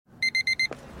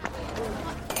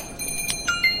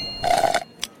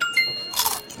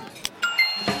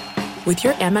With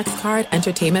your Amex card,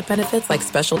 entertainment benefits like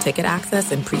special ticket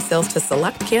access and pre-sales to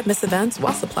select can't-miss events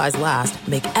while supplies last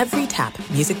make every tap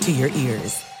music to your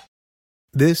ears.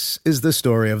 This is the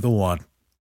story of the one.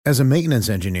 As a maintenance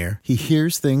engineer, he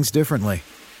hears things differently.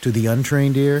 To the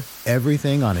untrained ear,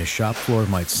 everything on his shop floor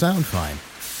might sound fine,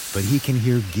 but he can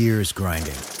hear gears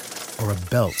grinding or a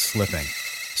belt slipping.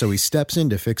 So he steps in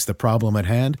to fix the problem at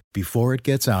hand before it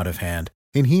gets out of hand.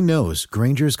 And he knows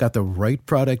Grainger's got the right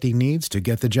product he needs to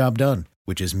get the job done,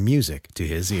 which is music to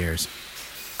his ears.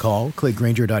 Call, click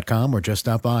Grainger.com, or just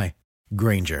stop by.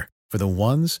 Grainger, for the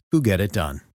ones who get it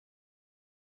done.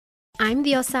 I'm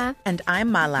Diosa. And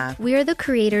I'm Mala. We are the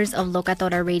creators of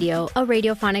Locatora Radio, a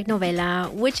radiophonic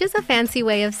novela, which is a fancy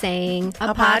way of saying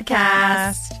a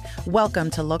podcast. Welcome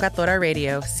to Locatora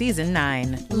Radio, Season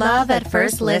 9. Love at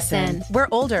first listen. We're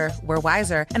older, we're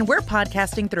wiser, and we're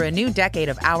podcasting through a new decade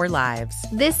of our lives.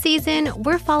 This season,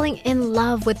 we're falling in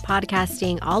love with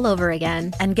podcasting all over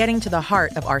again. And getting to the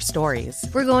heart of our stories.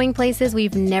 We're going places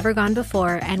we've never gone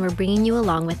before, and we're bringing you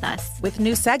along with us. With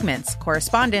new segments,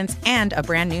 correspondence, and a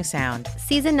brand new sound.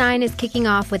 Season 9 is kicking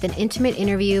off with an intimate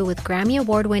interview with Grammy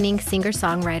Award-winning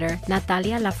singer-songwriter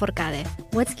Natalia Lafourcade.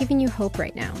 What's giving you hope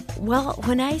right now? Well,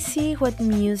 when I see what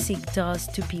music does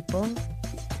to people,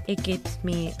 it gives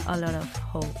me a lot of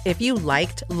hope. If you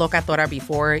liked Locatora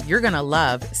before, you're going to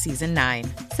love Season 9.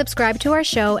 Subscribe to our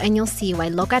show and you'll see why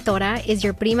Locatora is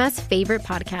your prima's favorite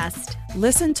podcast.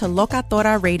 Listen to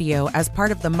Locatora Radio as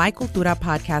part of the My Cultura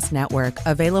Podcast Network,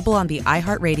 available on the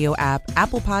iHeartRadio app,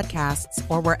 Apple Podcasts,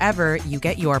 or wherever you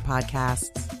get your podcasts.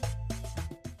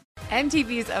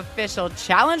 MTV's official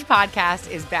Challenge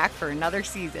podcast is back for another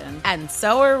season. And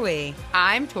so are we.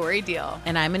 I'm Tori Deal.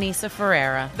 And I'm Anissa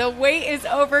Ferreira. The wait is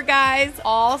over, guys.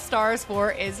 All Stars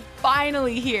 4 is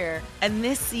finally here. And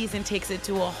this season takes it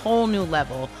to a whole new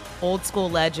level. Old school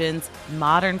legends,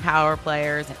 modern power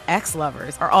players, and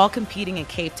ex-lovers are all competing in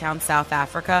Cape Town, South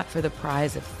Africa for the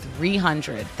prize of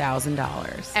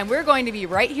 $300,000. And we're going to be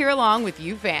right here along with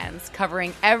you fans,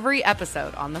 covering every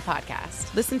episode on the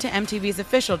podcast. Listen to MTV's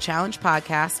official Challenge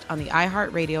podcast on the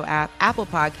iHeartRadio app, Apple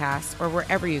Podcasts, or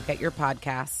wherever you get your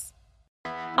podcasts.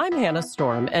 I'm Hannah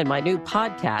Storm, and my new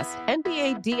podcast,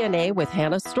 NBA DNA with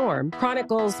Hannah Storm,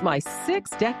 chronicles my 6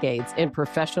 decades in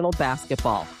professional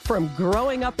basketball. From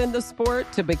growing up in the sport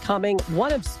to becoming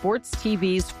one of sports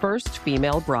TV's first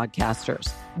female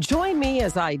broadcasters. Join me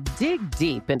as I dig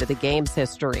deep into the game's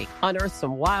history, unearth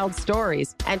some wild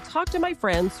stories, and talk to my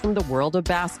friends from the world of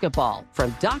basketball,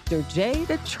 from Dr. J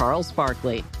to Charles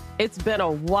Barkley. It's been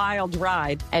a wild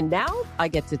ride, and now I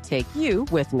get to take you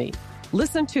with me.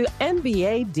 Listen to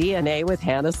NBA DNA with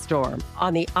Hannah Storm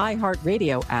on the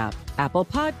iHeartRadio app, Apple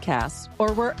Podcasts,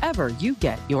 or wherever you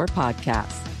get your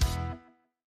podcasts.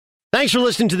 Thanks for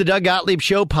listening to the Doug Gottlieb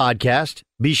Show podcast.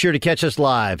 Be sure to catch us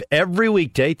live every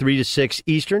weekday, 3 to 6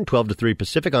 Eastern, 12 to 3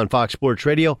 Pacific on Fox Sports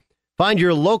Radio. Find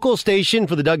your local station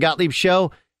for the Doug Gottlieb Show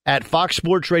at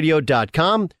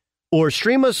foxsportsradio.com or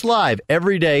stream us live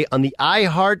every day on the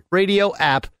iHeartRadio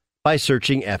app by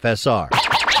searching FSR.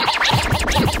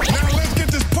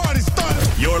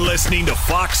 You're listening to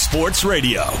Fox Sports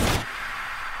Radio.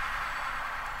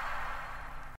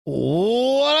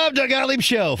 What up, Doug Gottlieb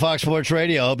Show, Fox Sports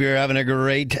Radio. Hope you're having a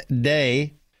great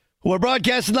day. We're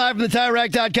broadcasting live from the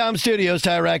TireRack.com studios.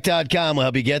 TireRack.com will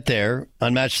help you get there.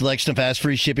 Unmatched selection of fast,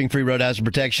 free shipping, free road hazard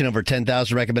protection, over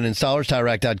 10,000 recommended installers.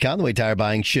 TireRack.com, the way tire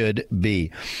buying should be.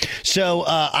 So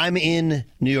I'm in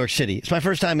New York City. It's my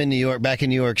first time in New York, back in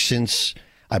New York since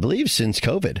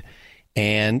COVID.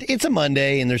 And it's a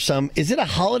Monday, and there's is it a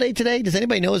holiday today? Does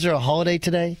anybody know, is there a holiday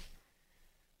today?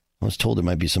 I was told there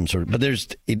might be some sort of, but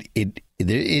it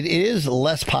is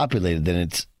less populated than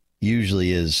it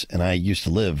usually is, and I used to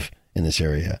live in this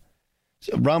area.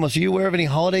 So, Ramos, are you aware of any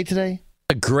holiday today?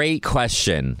 A great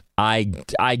question. I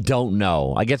don't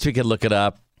know. I guess we could look it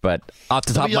up, but off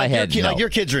the top of my head, no. Your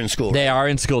kids are in school. They are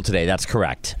in school today. That's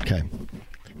correct. Okay.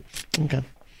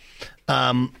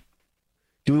 Do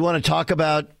we want to talk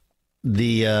about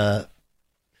the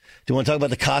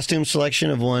costume selection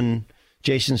of one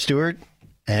Jason Stewart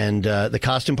and the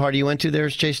costume party you went to there,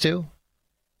 Chase, too?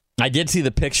 I did see the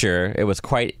picture. It was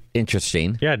quite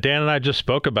interesting. Yeah, Dan and I just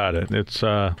spoke about it. It's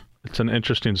an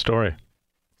interesting story.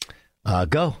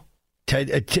 Go.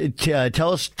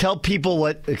 Tell people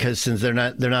what, because since they're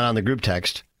not on the group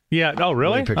text. Yeah. Oh,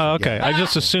 really? Oh, okay. Yeah. I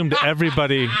just assumed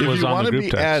everybody was on the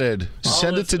group text. If you want to be added,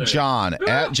 send it to John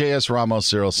at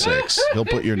JSRamos06. He'll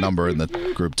put your number in the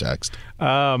group text.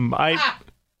 I've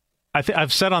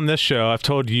said on this show, I've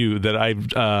told you that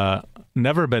I've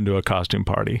never been to a costume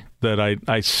party. That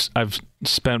I've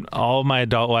spent all of my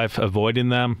adult life avoiding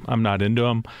them. I'm not into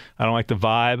them. I don't like the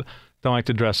vibe. Don't like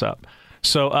to dress up.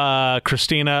 So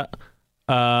Christina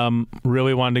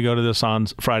really wanted to go to this on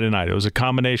Friday night. It was a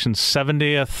combination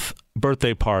 70th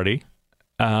birthday party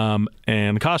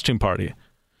and costume party.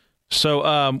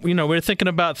 So, we're thinking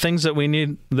about things that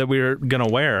we're going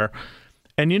to wear.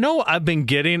 And I've been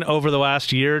getting over the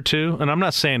last year or two, and I'm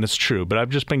not saying it's true, but I've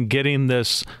just been getting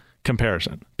this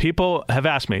comparison. People have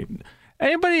asked me,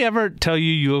 anybody ever tell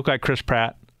you look like Chris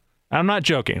Pratt? I'm not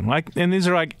joking. And these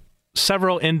are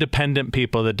several independent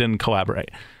people that didn't collaborate.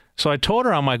 So I told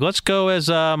her, I'm like, let's go as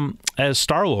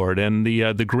Star-Lord and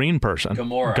the green person.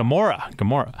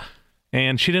 Gamora.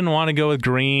 And she didn't want to go with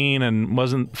green and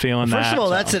wasn't feeling that. First of all,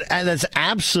 that's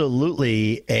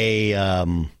absolutely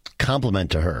a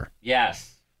compliment to her. Yes.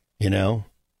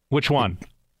 Which one?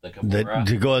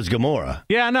 To go as Gamora.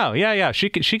 Yeah, no, yeah. She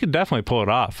could definitely pull it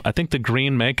off. I think the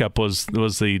green makeup was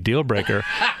the deal breaker.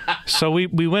 So we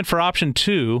went for option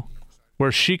 2,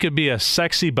 where she could be a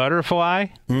sexy butterfly,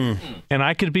 and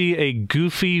I could be a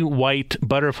goofy white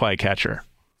butterfly catcher.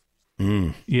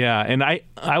 Yeah, and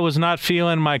I was not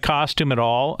feeling my costume at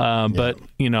all, but,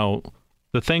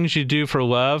 the things you do for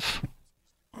love,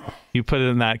 you put it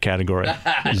in that category.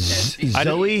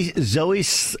 Zoe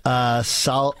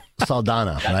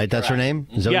Saldana, right? That's her name?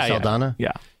 Zoe Saldana?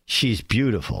 Yeah. She's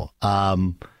beautiful.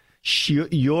 She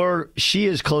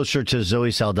is closer to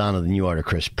Zoe Saldana than you are to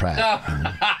Chris Pratt.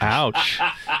 Ouch.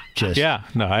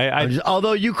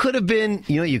 Although you could have been,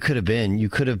 you could have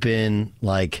been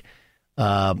like,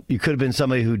 you could have been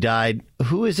somebody who died.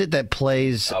 Who is it that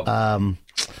plays,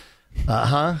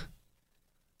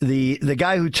 the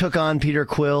guy who took on Peter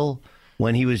Quill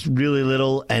when he was really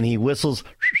little and he whistles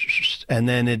and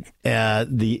then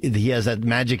he has that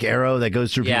magic arrow that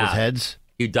goes through people's heads.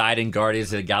 You died in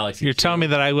Guardians of the Galaxy. You're telling me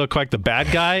that I look like the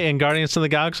bad guy in Guardians of the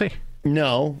Galaxy?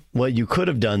 No. What you could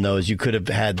have done, though, is you could have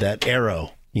had that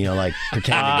arrow, pretend to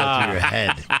go through your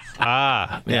head.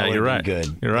 Yeah, you're right.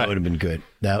 Good. You're right. That would have been good.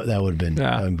 That would have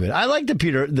been good. I like the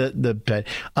Peter, the pet.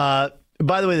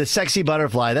 By the way, the sexy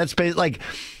butterfly, that's like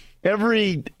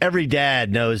every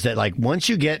dad knows that, once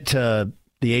you get to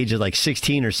the age of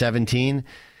 16 or 17,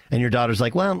 and your daughter's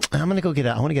like, well, I want to get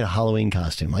a Halloween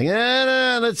costume. Like,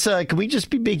 let's, can we just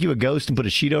make you a ghost and put a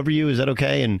sheet over you? Is that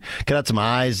okay? And cut out some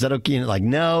eyes. Is that okay?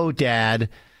 No, Dad.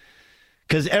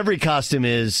 Because every costume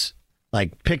is,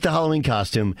 pick the Halloween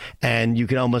costume, and you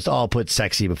can almost all put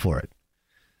sexy before it.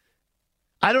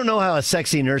 I don't know how a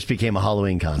sexy nurse became a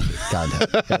Halloween contest.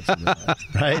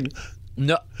 Right?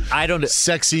 No, I don't.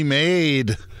 Sexy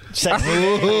maid. Sexy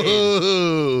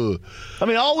maid. I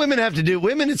mean, all women have to do.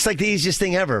 Women, it's the easiest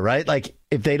thing ever, right?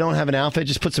 If they don't have an outfit,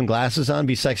 just put some glasses on,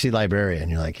 be sexy librarian.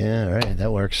 You're like, yeah, all right,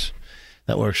 that works.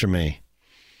 That works for me.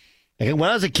 When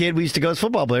I was a kid, we used to go as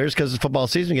football players because it's football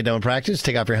season. Get done with practice,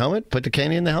 take off your helmet, put the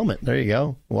candy in the helmet. There you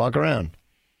go. Walk around.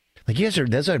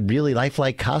 Those are really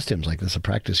lifelike costumes, like this, a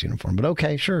practice uniform. But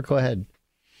okay, sure, go ahead.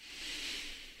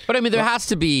 But I mean, there has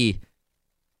to be.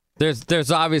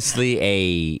 There's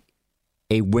obviously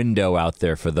a window out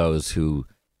there for those who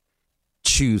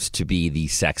choose to be the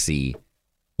sexy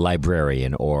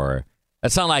librarian, or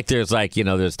it's not like there's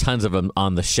there's tons of them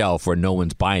on the shelf where no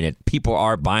one's buying it. People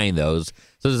are buying those.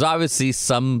 So there's obviously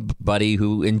somebody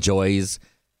who enjoys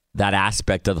that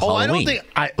aspect of Halloween.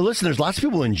 Listen, there's lots of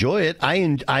people who enjoy it.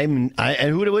 And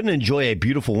who wouldn't enjoy a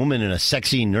beautiful woman in a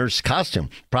sexy nurse costume?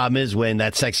 Problem is when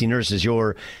that sexy nurse is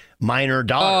your minor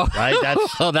daughter, right?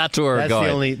 That's where we're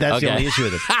going. The only issue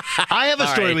with it. I have a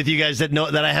story with you guys that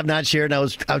I have not shared, and I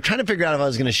was trying to figure out if I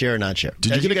was going to share or not share.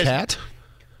 Did you get a cat?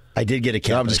 I did get a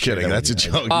cat. No, I'm just kidding. That's a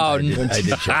joke. Oh, I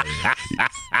did share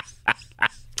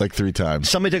it. 3 times.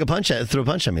 Somebody threw a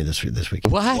punch at me this week.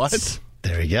 What?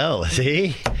 There you go.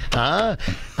 See?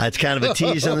 That's kind of a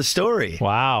tease on the story.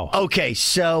 Wow. Okay,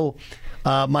 so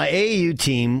my AAU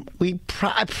team,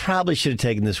 I probably should have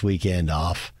taken this weekend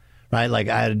off. Right,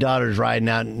 I had a daughter's riding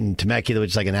out in Temecula,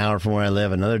 which is an hour from where I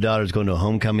live. Another daughter's going to a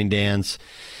homecoming dance,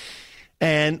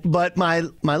 but my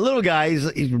little guy,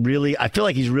 I feel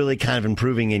like he's really kind of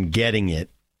improving and getting it.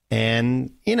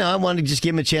 And I wanted to just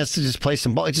give him a chance to just play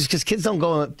some ball, just because kids don't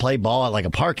go and play ball at a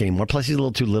park anymore. Plus, he's a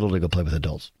little too little to go play with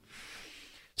adults.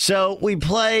 So we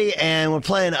play, and we're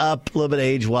playing up a little bit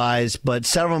age-wise, but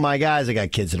several of my guys, I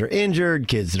got kids that are injured,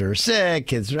 kids that are sick,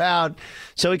 kids that are out.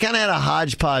 So we kind of had a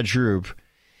hodgepodge group.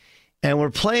 And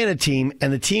we're playing a team,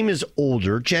 and the team is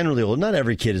older, generally older. Not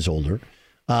every kid is older,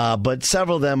 but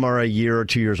several of them are a year or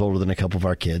 2 years older than a couple of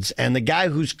our kids. And the guy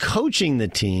who's coaching the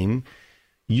team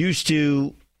used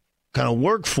to kind of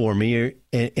work for me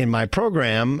in my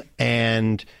program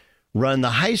and run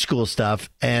the high school stuff.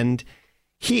 And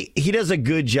he does a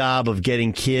good job of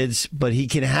getting kids, but he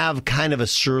can have kind of a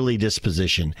surly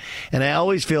disposition. And I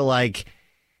always feel like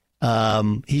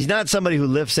he's not somebody who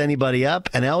lifts anybody up.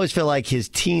 And I always feel like his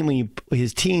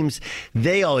teams,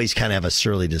 they always kind of have a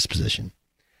surly disposition.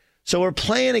 So we're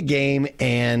playing a game,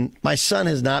 and my son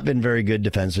has not been very good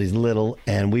defensively. He's little,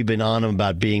 and we've been on him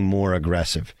about being more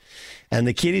aggressive. And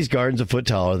the kid he's guarding's a foot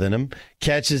taller than him,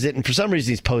 catches it, and for some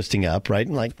reason he's posting up, right?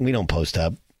 And like, we don't post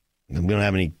up. We don't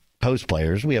have any post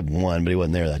players. We have one, but he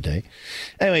wasn't there that day.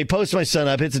 Anyway, he posts my son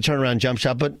up, hits a turnaround jump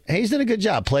shot, but Hayes did a good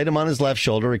job. Played him on his left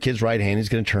shoulder, a kid's right hand. He's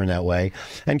going to turn that way,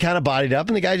 and kind of bodied up,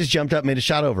 and the guy just jumped up, made a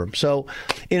shot over him. So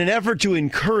in an effort to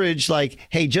encourage, like,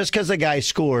 hey, just because a guy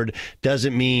scored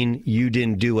doesn't mean you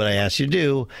didn't do what I asked you to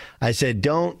do, I said,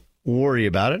 don't worry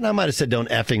about it. And I might have said, don't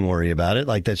effing worry about it.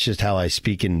 Like, that's just how I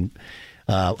speak on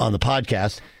the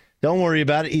podcast. Don't worry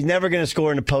about it. He's never going to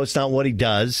score in the post, not what he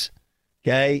does.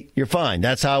 Okay, you're fine.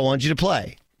 That's how I want you to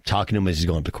play. Talking to him as he's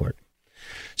going up the court.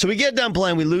 So we get done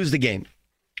playing. We lose the game.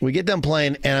 We get done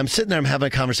playing, and I'm sitting there. I'm having a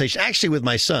conversation, actually, with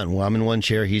my son. Well, I'm in one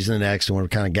chair. He's in the next, and we're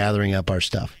kind of gathering up our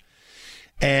stuff.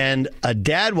 And a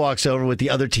dad walks over with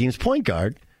the other team's point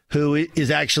guard, who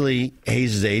is actually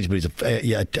Hayes' age, but he's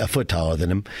a foot taller than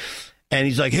him. And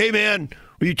he's like, hey, man,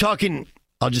 were you talking...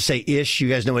 I'll just say ish. You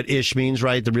guys know what ish means,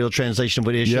 right? The real translation of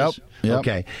what ish is? Yep.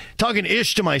 Okay. Talking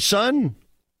ish to my son?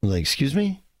 I was like, excuse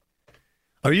me?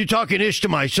 Are you talking ish to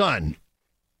my son?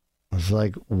 I was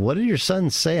like, what did your son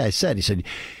say I said? He said,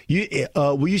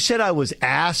 you said I was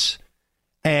ass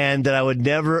and that I would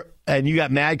never, and you got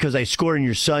mad because I scored in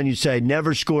your son. You said I'd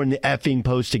never score in the effing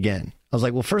post again. I was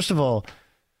like, well, first of all,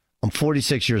 I'm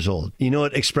 46 years old. You know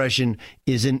what expression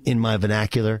isn't in my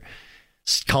vernacular?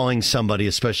 Calling somebody,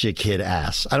 especially a kid,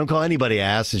 ass. I don't call anybody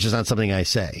ass. It's just not something I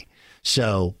say.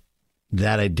 So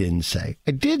that I didn't say.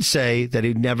 I did say that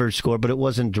he'd never score, but it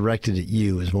wasn't directed at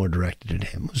you. It was more directed at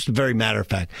him. It was a very matter of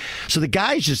fact. So the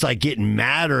guy's just like getting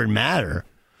madder and madder.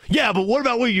 Yeah, but what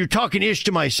about when you're talking ish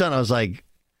to my son? I was like,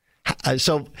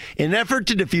 so in an effort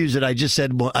to diffuse it, I just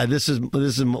said, this is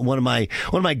one of my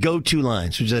go-to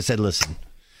lines, which I said, listen,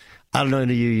 I don't know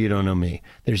you, you don't know me.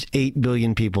 There's 8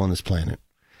 billion people on this planet.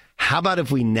 How about if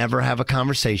we never have a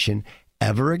conversation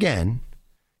ever again?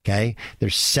 Okay,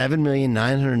 there's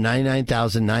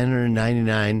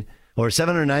 7,999,999 or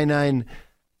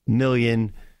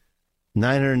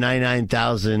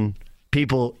 799,999,000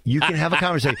 people. You can have a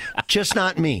conversation, just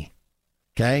not me.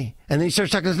 Okay, and then he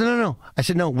starts talking. No. I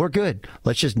said, no, we're good.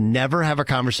 Let's just never have a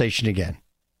conversation again.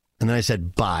 And then I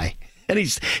said, bye. And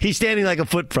he's standing like a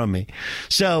foot from me.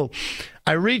 So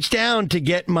I reached down to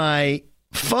get my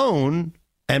phone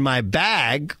and my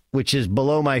bag, which is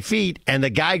below my feet, and the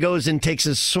guy goes and takes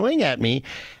a swing at me,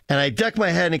 and I duck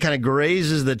my head, and it kind of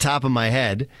grazes the top of my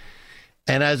head.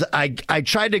 And as I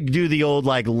tried to do the old,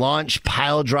 like, launch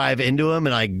pile drive into him,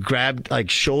 and I grabbed, like,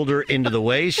 shoulder into the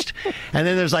waist. And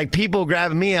then there's, like, people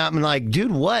grabbing me up, and like,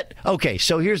 dude, what? Okay,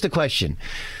 so here's the question.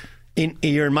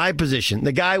 You're in my position.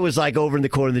 The guy was, like, over in the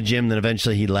corner of the gym, then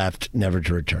eventually he left, never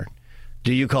to return.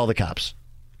 Do you call the cops?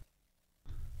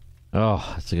 Oh,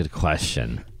 that's a good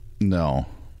question. No.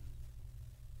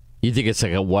 You think it's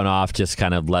like a one-off, just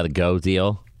kind of let it go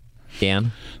deal,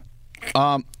 Dan?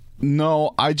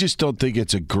 No, I just don't think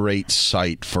it's a great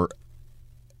sight for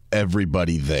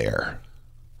everybody there.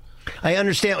 I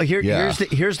understand.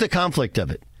 Here's the conflict of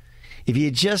it. If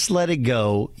you just let it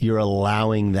go, you're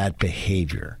allowing that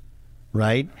behavior,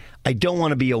 right? I don't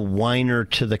want to be a whiner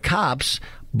to the cops,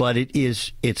 but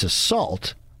it's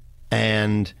assault.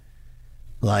 And,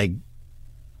 like,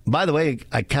 by the way,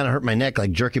 I kind of hurt my neck,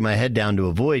 like jerking my head down to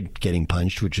avoid getting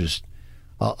punched, which is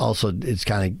also, it's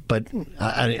kind of, but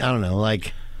I don't know,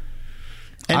 like.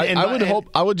 I would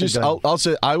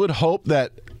hope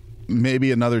that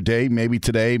maybe another day, maybe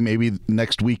today, maybe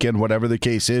next weekend, whatever the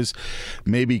case is,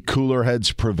 maybe cooler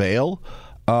heads prevail.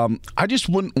 I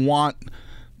wouldn't want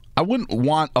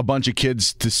a bunch of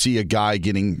kids to see a guy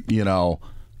getting,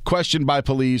 questioned by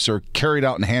police or carried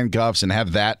out in handcuffs and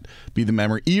have that be the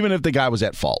memory, even if the guy was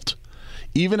at fault.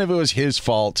 Even if it was his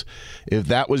fault, if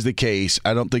that was the case,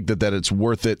 I don't think that it's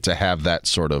worth it to have that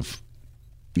sort of,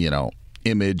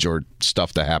 image or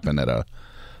stuff to happen at a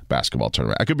basketball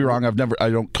tournament. I could be wrong. I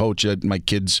don't coach my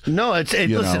kids. No,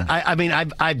 listen. I mean,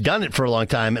 I've done it for a long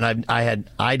time, and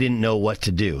I didn't know what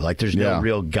to do. Like, there's no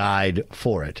real guide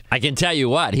for it. I can tell you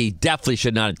what, he definitely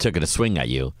should not have taken a swing at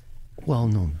you. Well,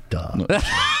 no, duh. No.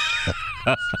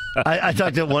 I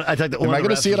talked to one. Am I going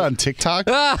to see it on TikTok?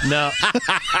 No.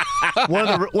 One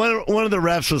of the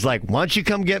refs was like, "Why don't you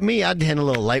come get me? I'd handle a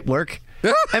little light work."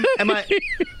 And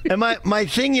my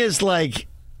thing is, like,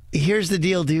 here's the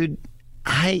deal, dude.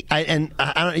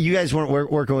 you guys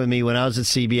weren't working with me when I was at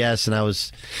CBS and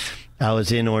I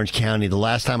was in Orange County. The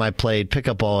last time I played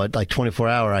pickup ball at like 24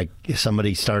 hour,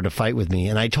 somebody started a fight with me,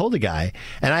 and I told the guy,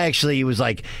 and I actually was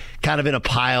like kind of in a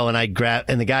pile, and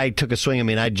and the guy took a swing at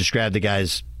me, and I just grabbed the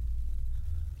guy's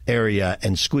area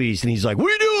and squeezed, and he's like, "What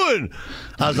are you doing?"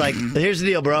 I was like, "Here's the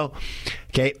deal, bro.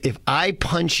 Okay, if I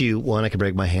punch you, one, I can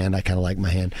break my hand. I kind of like my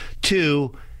hand.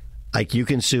 Two, like you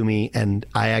can sue me, and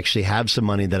I actually have some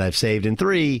money that I've saved. And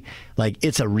three, like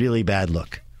it's a really bad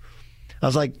look." I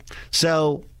was like,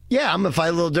 "So yeah, I'm gonna fight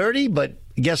a little dirty, but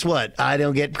guess what? I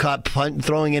don't get caught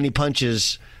throwing any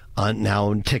punches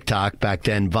on TikTok, back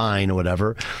then Vine or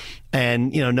whatever,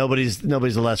 and nobody's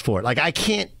the less for it. Like I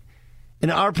can't." In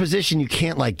our position, you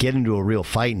can't like get into a real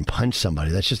fight and punch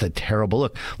somebody. That's just a terrible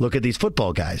look. Look at these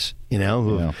football guys,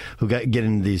 who get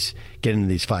into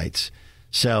these fights.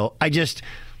 So I just,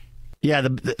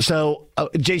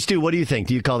 Jay Stu, what do you think?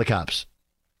 Do you call the cops?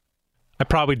 I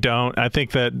probably don't. I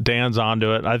think that Dan's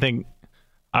onto it. I think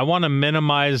I want to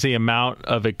minimize the amount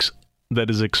of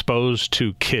that is exposed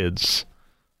to kids.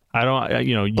 I don't,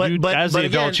 as the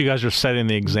adults, you guys are setting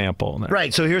the example.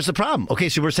 Right. So here's the problem. Okay,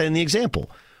 so we're setting the example.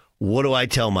 What do I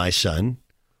tell my son?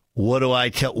 What do I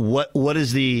tell? What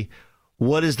is the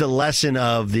lesson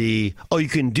of the? Oh, you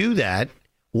can do that.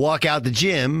 Walk out the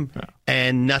gym,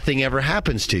 and nothing ever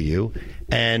happens to you,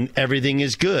 and everything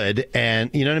is good.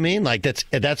 And you know what I mean? Like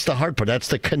that's the hard part. That's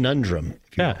the conundrum.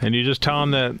 Yeah, and you just tell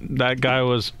him that guy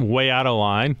was way out of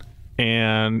line,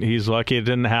 and he's lucky it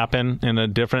didn't happen in a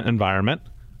different environment,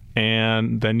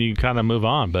 and then you kind of move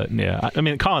on. But yeah, I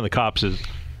mean, calling the cops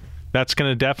that's going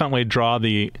to definitely draw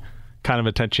the kind of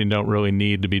attention you don't really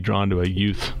need to be drawn to a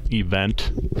youth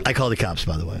event. I call the cops,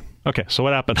 by the way. Okay, so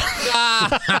what happened?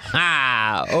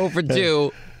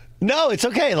 Overdue. No, it's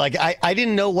okay. Like I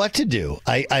didn't know what to do.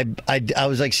 I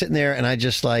was like sitting there, and I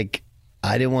just like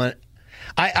I didn't want.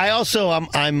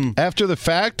 I'm after the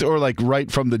fact or like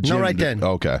right from the gym. No, right then.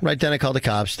 Okay, right then I called the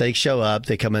cops. They show up.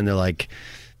 They come in. They're like,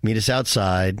 meet us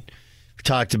outside.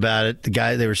 Talked about it.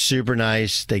 They were super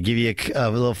nice. They give you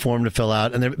a little form to fill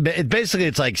out, and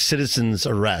it's like citizens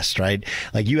arrest, right?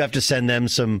 Like you have to send them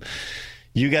some.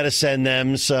 You got to send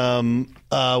them some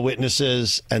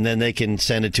witnesses, and then they can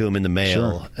send it to them in the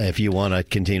mail if you want to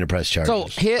continue to press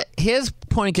charges. So his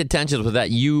point of contention was that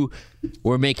you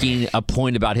were making a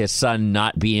point about his son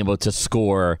not being able to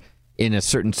score in a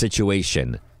certain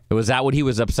situation. Was that what he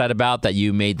was upset about, that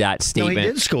you made that statement? No, he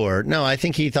did score. No, I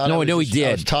think he thought he did.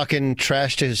 I was talking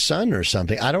trash to his son or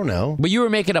something. I don't know. But you were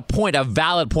making a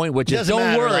valid point, which is,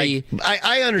 don't worry. Like,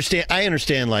 I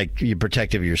understand, like, you're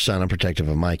protective of your son. I'm protective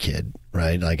of my kid,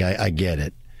 right? Like, I get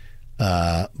it.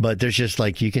 But there's just,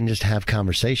 like, you can just have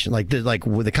conversation. Like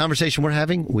with the conversation we're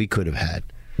having, we could have had.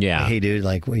 Yeah. Like, hey, dude,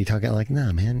 like, what are you talking about? Like,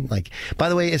 nah, man. Like, by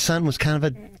the way, his son was kind of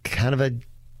a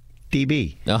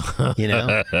DB,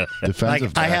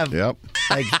 defensive back. I have,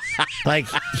 like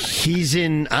he's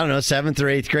in, I don't know, 7th or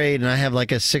 8th grade, and I have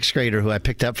like a 6th grader who I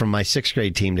picked up from my 6th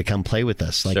grade team to come play with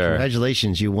us. Like,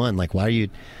 congratulations, you won. Like, why are you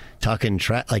talking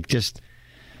like just,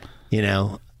 It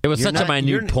was such a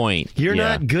minute point. You're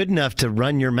not good enough to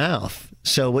run your mouth.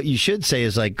 So what you should say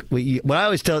is like, what I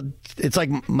always tell, it's like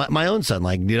my own son.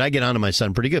 Like, dude, I get onto my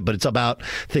son pretty good, but it's about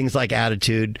things like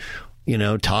attitude,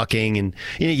 talking, and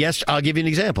yes, I'll give you an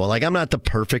example. Like, I'm not the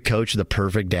perfect coach, the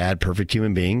perfect dad, perfect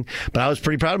human being, but I was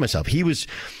pretty proud of myself. He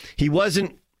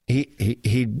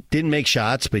didn't make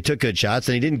shots, but he took good shots,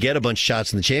 and he didn't get a bunch of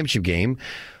shots in the championship game.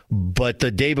 But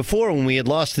the day before, when we had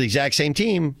lost to the exact same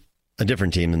team, a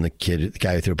different team than the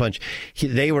guy who threw a punch,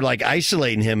 they were like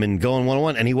isolating him and going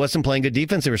 1-on-1, and he wasn't playing good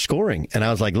defense. They were scoring, and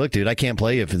I was like, look, dude, I can't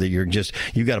play if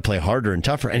you got to play harder and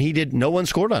tougher. And he did. No one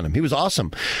scored on him. He was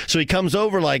awesome. So he comes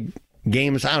over like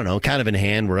games, I don't know, kind of in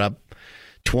hand. We're up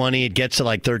 20. It gets to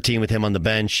like 13 with him on the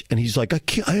bench, and he's like, I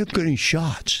haven't got any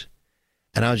shots.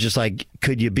 And I was just like,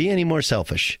 could you be any more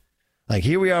selfish? Like,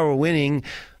 here we are, we're winning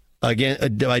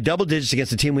again by double digits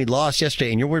against the team we lost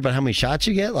yesterday, and you're worried about how many shots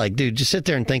you get? Like, dude, just sit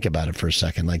there and think about it for a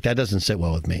second. Like, that doesn't sit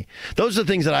well with me. Those are the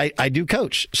things that I do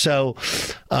coach. So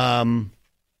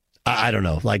I don't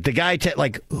know. Like, the guy,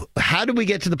 how do we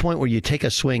get to the point where you take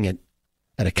a swing at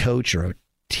a coach or a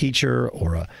teacher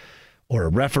or a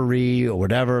referee or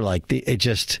whatever? Like,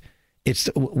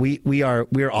 we are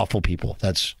awful people.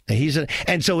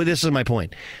 And so this is my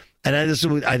point. And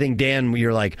I think, Dan,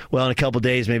 you're like, well, in a couple of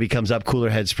days, maybe comes up,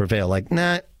 cooler heads prevail. Like,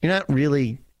 nah, you're not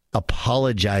really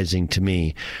apologizing to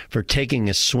me for taking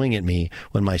a swing at me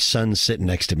when my son's sitting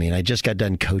next to me and I just got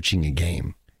done coaching a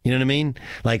game. You know what I mean?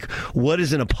 Like, what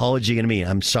is an apology going to mean?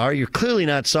 I'm sorry. You're clearly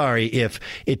not sorry if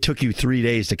it took you 3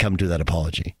 days to come to that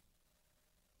apology.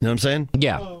 You know what I'm saying?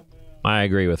 Yeah. I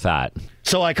agree with that.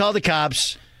 So I called the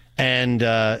cops, and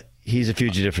he's a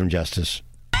fugitive from justice.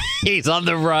 He's on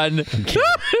the run.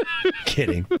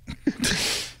 Kidding.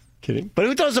 But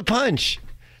who throws a punch?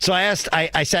 So I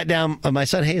sat down, my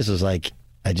son Hayes was like,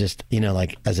 I just,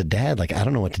 as a dad, I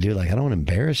don't know what to do. I don't want to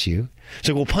embarrass you.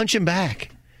 So we'll punch him back.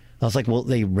 I was like, well,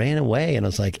 they ran away. And I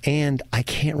was like, and I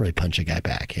can't really punch a guy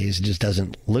back. Hayes, it just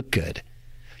doesn't look good.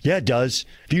 Yeah, it does.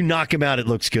 If you knock him out, it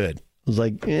looks good. I was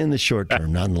like, in the short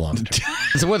term, not in the long term.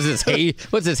 So what's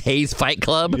this Hayes Fight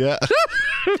Club? Yeah.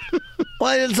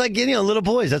 Well, it's like, little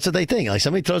boys, that's what they think. Like,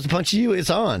 somebody throws a punch at you, it's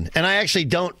on. And I actually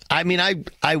don't,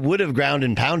 I would have ground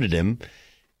and pounded him,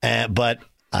 but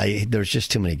there's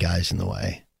just too many guys in the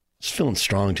way. Just feeling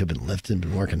strong to have been lifting,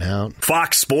 been working out.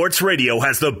 Fox Sports Radio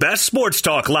has the best sports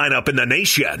talk lineup in the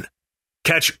nation.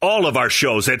 Catch all of our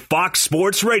shows at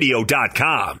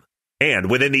foxsportsradio.com.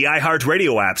 And within the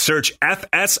iHeartRadio app, search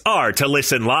FSR to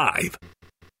listen live.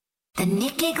 The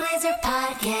Nikki Glaser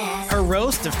Podcast. Her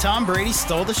roast of Tom Brady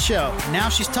stole the show. Now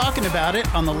she's talking about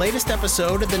it on the latest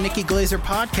episode of the Nikki Glaser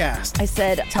Podcast. I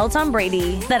said, tell Tom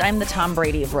Brady that I'm the Tom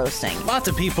Brady of roasting. Lots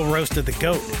of people roasted the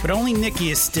GOAT, but only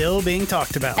Nikki is still being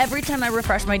talked about. Every time I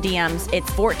refresh my DMs,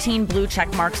 it's 14 blue check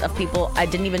marks of people I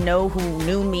didn't even know who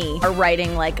knew me are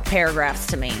writing paragraphs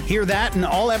to me. Hear that in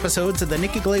all episodes of the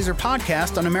Nikki Glaser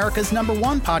Podcast on America's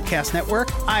 #1 podcast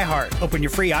network, iHeart. Open your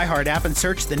free iHeart app and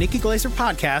search the Nikki Glaser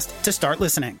Podcast to start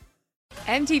listening.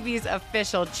 MTV's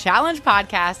official Challenge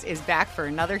podcast is back for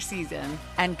another season.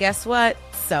 And guess what?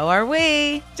 So are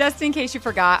we. Just in case you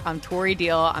forgot, I'm Tori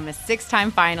Deal. I'm a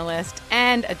 6-time finalist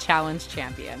and a Challenge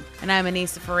champion. And I'm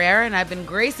Anissa Ferreira, and I've been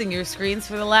gracing your screens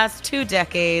for the last 2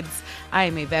 decades. I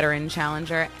am a veteran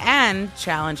challenger and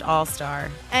Challenge All-Star.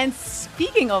 And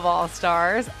speaking of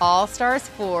All-Stars, All-Stars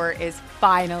 4 is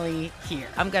finally here.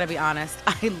 I'm going to be honest.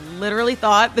 I literally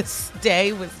thought this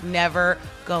day was never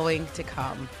going to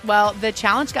come. Well, the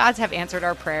Challenge gods have answered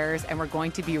our prayers, and we're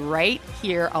going to be right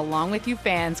here along with you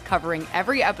fans covering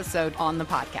every episode on the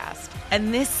podcast.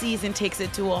 And this season takes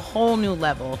it to a whole new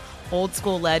level. Old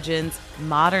school legends,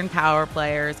 modern power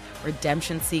players,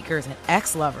 redemption seekers, and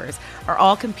ex-lovers are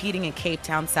all competing in Cape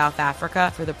Town, South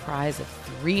Africa for the prize of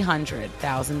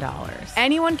 $300,000.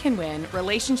 Anyone can win,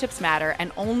 relationships matter,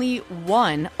 and only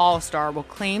one All-Star will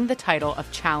claim the title of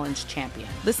Challenge Champion.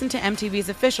 Listen to MTV's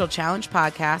official Challenge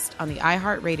podcast on the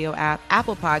iHeartRadio app,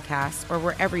 Apple Podcasts, or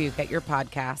wherever you get your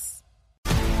podcasts.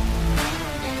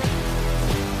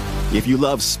 If you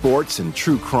love sports and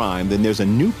true crime, then there's a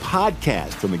new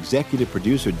podcast from executive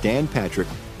producer Dan Patrick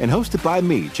and hosted by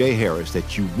me, Jay Harris,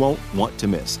 that you won't want to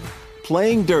miss.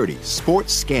 Playing Dirty: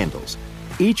 Sports Scandals.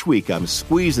 Each week, I'm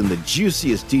squeezing the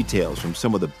juiciest details from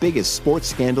some of the biggest sports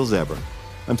scandals ever.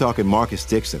 I'm talking Marcus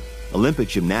Dixon, Olympic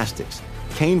gymnastics,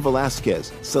 Cain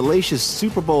Velasquez, salacious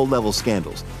Super Bowl-level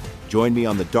scandals. Join me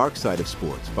on the dark side of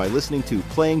sports by listening to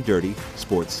Playing Dirty: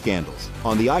 Sports Scandals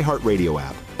on the iHeartRadio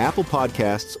app, Apple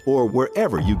Podcasts, or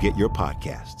wherever you get your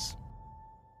podcasts.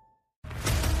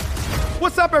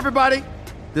 What's up, everybody?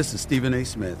 This is Stephen A.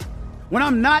 Smith. When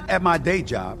I'm not at my day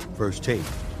job, First Take,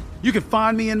 you can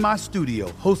find me in my studio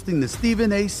hosting the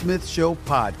Stephen A. Smith Show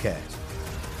podcast.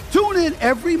 Tune in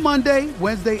every Monday,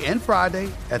 Wednesday, and Friday,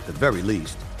 at the very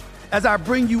least, as I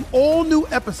bring you all new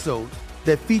episodes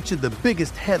that feature the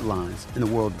biggest headlines in the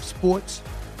world of sports,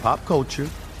 pop culture,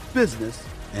 business,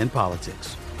 and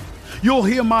politics. You'll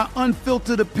hear my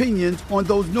unfiltered opinions on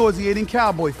those nauseating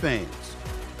Cowboy fans,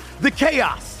 the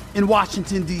chaos in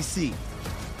Washington, D.C.,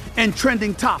 and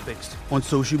trending topics on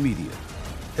social media,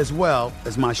 as well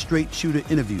as my straight shooter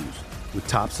interviews with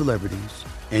top celebrities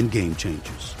and game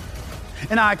changers.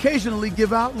 And I occasionally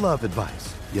give out love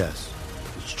advice. Yes,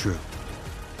 it's true.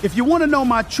 If you want to know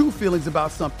my true feelings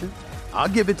about something, I'll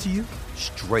give it to you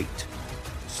straight.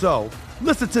 So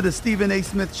listen to the Stephen A.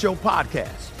 Smith Show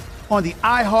podcast on the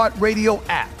iHeartRadio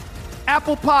app,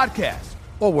 Apple Podcasts,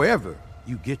 or wherever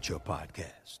you get your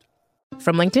podcast.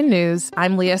 From LinkedIn News,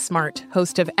 I'm Leah Smart,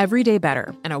 host of Everyday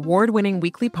Better, an award-winning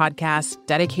weekly podcast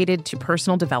dedicated to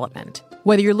personal development.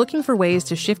 Whether you're looking for ways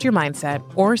to shift your mindset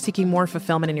or seeking more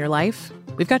fulfillment in your life,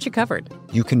 we've got you covered.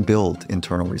 You can build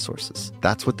internal resources.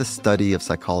 That's what the study of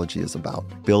psychology is about,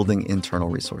 building internal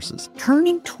resources.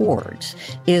 Turning towards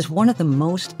is one of the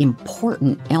most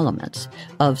important elements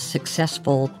of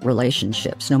successful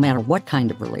relationships, no matter what kind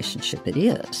of relationship it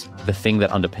is. The thing that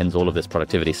underpins all of this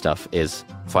productivity stuff is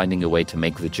finding a way to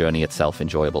make the journey itself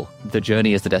enjoyable. The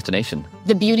journey is the destination.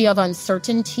 The beauty of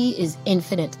uncertainty is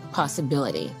infinite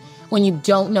possibility. When you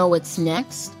don't know what's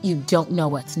next, you don't know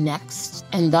what's next.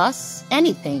 And thus,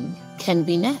 anything can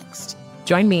be next.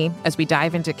 Join me as we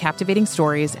dive into captivating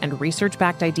stories and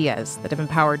research-backed ideas that have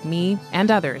empowered me and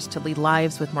others to lead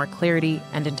lives with more clarity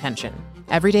and intention.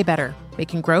 Everyday Better,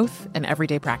 making growth an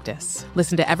everyday practice.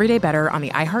 Listen to Everyday Better on the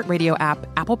iHeartRadio app,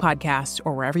 Apple Podcasts,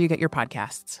 or wherever you get your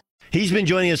podcasts. He's been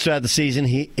joining us throughout the season.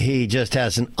 He just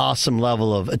has an awesome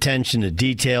level of attention to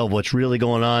detail of what's really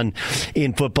going on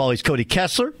in football. He's Cody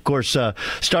Kessler, of course,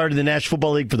 started in the National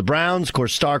Football League for the Browns, of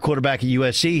course, star quarterback at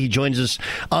USC. He joins us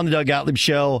on the Doug Gottlieb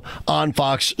Show on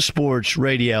Fox Sports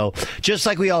Radio. Just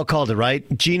like we all called it, right?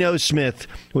 Geno Smith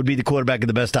would be the quarterback of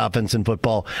the best offense in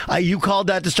football. You called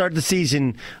that to start the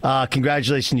season.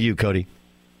 Congratulations to you, Cody.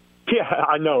 Yeah,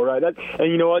 I know, right?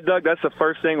 And you know what, Doug? That's the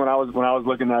first thing when I was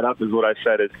looking that up is what I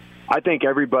said is I think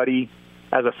everybody,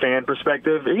 as a fan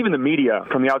perspective, even the media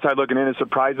from the outside looking in, is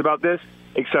surprised about this,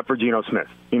 except for Geno Smith.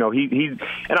 You know, and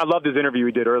I loved his interview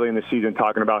he did early in the season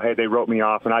talking about, hey, they wrote me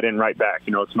off and I didn't write back.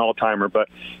 You know, it's an all-timer. But,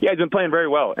 yeah, he's been playing very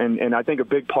well. And I think a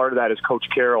big part of that is Coach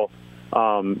Carroll.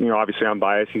 You know, obviously I'm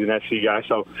biased. He's an SC guy,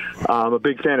 so I'm a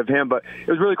big fan of him. But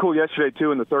it was really cool yesterday,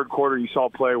 too, in the third quarter. You saw a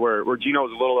play where Geno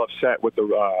was a little upset with the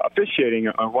officiating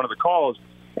on one of the calls,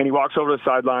 and he walks over to the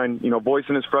sideline, you know,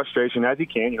 voicing his frustration as he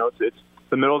can. You know, it's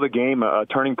the middle of the game, a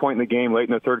turning point in the game late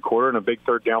in the third quarter, and a big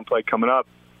third down play coming up.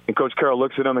 And Coach Carroll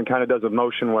looks at him and kind of does a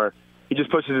motion where he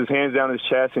just pushes his hands down his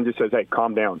chest and just says, hey,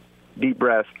 calm down, deep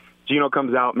breath. Geno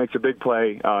comes out, makes a big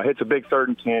play, hits a big 3rd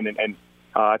and 10, and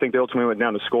I think they ultimately went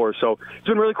down to score. So it's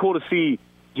been really cool to see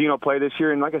Geno play this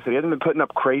year. And like I said, he hasn't been putting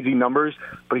up crazy numbers,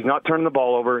 but he's not turning the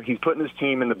ball over. He's putting his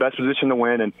team in the best position to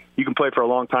win, and you can play for a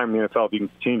long time in the NFL if you can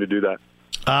continue to do that.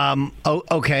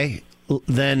 Okay.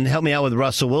 Then help me out with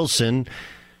Russell Wilson.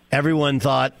 Everyone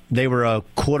thought they were a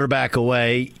quarterback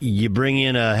away. You bring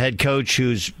in a head coach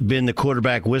who's been the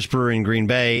quarterback whisperer in Green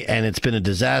Bay, and it's been a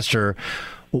disaster.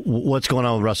 What's going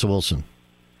on with Russell Wilson?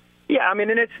 Yeah, I mean,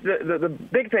 and it's the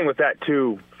big thing with that,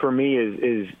 too, for me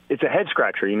is it's a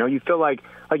head-scratcher. You know, you feel like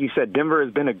you said, Denver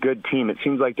has been a good team. It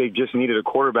seems like they just needed a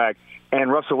quarterback,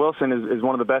 and Russell Wilson is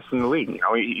one of the best in the league. You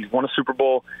know, he's won a Super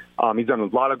Bowl. He's done a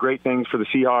lot of great things for the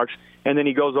Seahawks, and then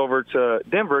he goes over to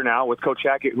Denver now with Coach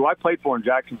Hackett, who I played for in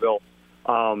Jacksonville.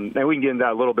 And we can get into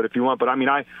that a little bit if you want, but, I mean,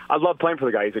 I love playing for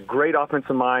the guy. He's a great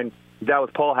offensive mind. He's out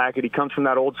with Paul Hackett. He comes from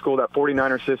that old school, that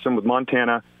 49er system with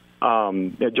Montana,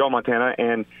 Joe Montana,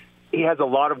 and he has a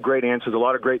lot of great answers, a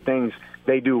lot of great things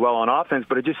they do well on offense,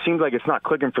 but it just seems like it's not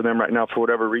clicking for them right now for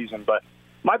whatever reason. But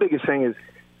my biggest thing is,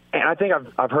 and I think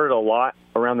I've heard it a lot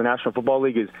around the National Football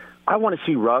League, is I want to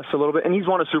see Russ a little bit. And he's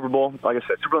won a Super Bowl. Like I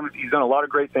said, he's done a lot of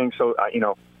great things. So, you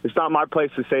know, it's not my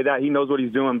place to say that. He knows what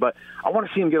he's doing. But I want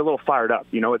to see him get a little fired up.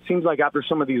 You know, it seems like after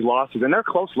some of these losses, and they're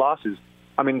close losses.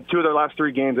 I mean, 2 of their last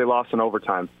 3 games they lost in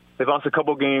overtime. They've lost a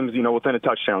couple games, you know, within a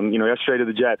touchdown, you know, yesterday to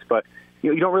the Jets. But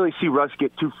you don't really see Russ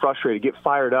get too frustrated, get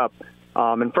fired up.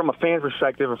 And from a fan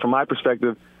perspective, or from my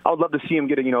perspective, I would love to see him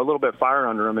get a little bit of fire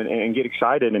under him and get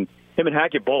excited. And him and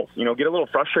Hackett both, you know, get a little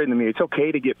frustrated in the media. It's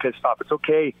okay to get pissed off. It's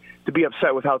okay to be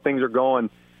upset with how things are going.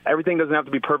 Everything doesn't have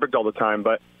to be perfect all the time.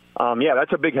 But, yeah,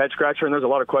 that's a big head-scratcher, and there's a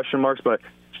lot of question marks. But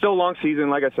still a long season.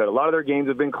 Like I said, a lot of their games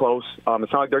have been close. It's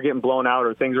not like they're getting blown out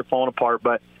or things are falling apart.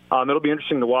 But it'll be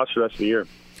interesting to watch the rest of the year.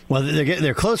 Well,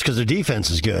 they're close because their defense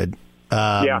is good.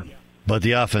 Yeah. But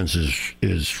the offense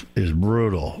is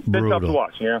brutal. It's tough to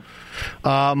watch, yeah.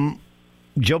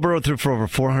 Joe Burrow threw for over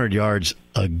 400 yards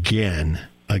again.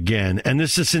 And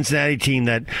this is a Cincinnati team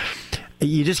that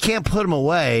you just can't put them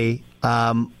away.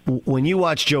 When you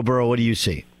watch Joe Burrow, what do you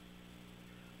see?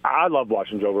 I love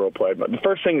watching Joe Burrow play. But the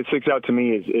first thing that sticks out to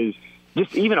me is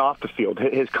just even off the field,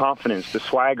 his confidence, the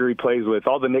swagger he plays with,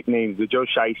 all the nicknames, the Joe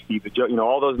Shiesty, the Joe, you know,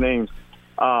 all those names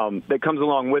that comes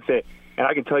along with it. And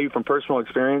I can tell you from personal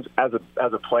experience, as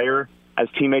a player, as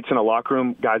teammates in a locker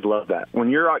room, guys love that. When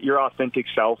you're your authentic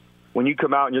self, when you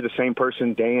come out and you're the same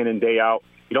person day in and day out,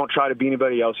 you don't try to be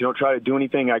anybody else. You don't try to do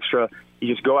anything extra. You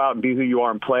just go out and be who you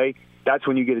are and play. That's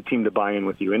when you get a team to buy in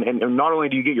with you. And not only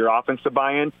do you get your offense to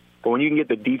buy in, but when you can get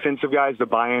the defensive guys to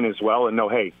buy in as well and know,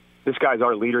 hey, this guy's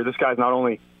our leader. This guy's not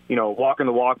only, you know, walking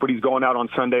the walk, but he's going out on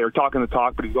Sunday, or talking the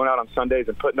talk, but he's going out on Sundays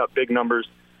and putting up big numbers.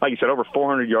 Like you said, over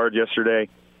 400 yards yesterday.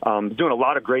 Doing a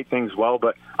lot of great things well,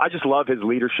 but I just love his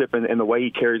leadership and the way he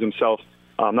carries himself,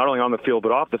 not only on the field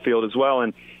but off the field as well.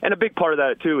 And a big part of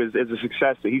that, too, is the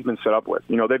success that he's been set up with.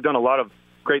 You know, they've done a lot of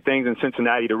great things in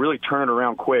Cincinnati to really turn it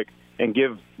around quick and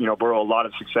give, you know, Burrow a lot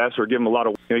of success, or give him a lot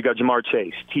of, you know, you got Jamar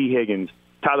Chase, T. Higgins,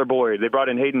 Tyler Boyd. They brought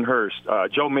in Hayden Hurst,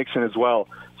 Joe Mixon as well.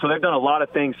 So they've done a lot of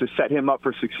things to set him up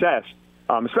for success,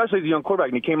 especially as a young quarterback.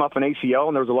 And he came off an ACL,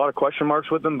 and there was a lot of question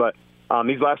marks with him, but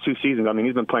these last 2 seasons, I mean,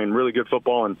 he's been playing really good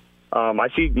football, and I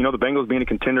see, you know, the Bengals being a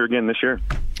contender again this year.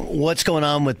 What's going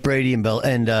on with Brady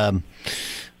and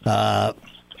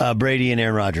Brady and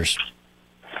Aaron Rodgers.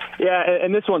 Yeah,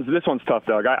 and this one's tough,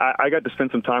 Doug. I got to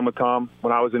spend some time with Tom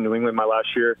when I was in New England my last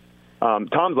year.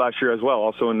 Tom's last year as well,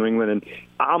 also in New England, and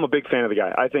I'm a big fan of the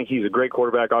guy. I think he's a great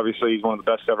quarterback. Obviously, he's one of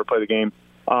the best to ever play the game.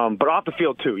 But off the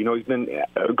field, too. He's been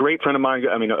a great friend of mine.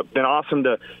 I mean, been awesome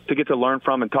to get to learn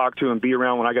from and talk to and be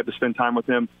around when I got to spend time with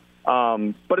him.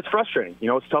 But it's frustrating.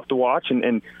 It's tough to watch.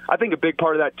 And I think a big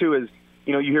part of that, too, is,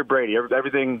 you hear Brady,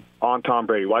 everything on Tom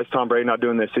Brady. Why is Tom Brady not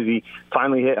doing this? Has he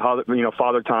finally hit,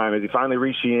 father time? Has he finally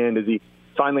reached the end? Has he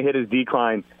finally hit his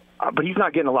decline? But he's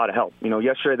not getting a lot of help.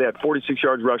 Yesterday they had 46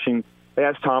 yards rushing. They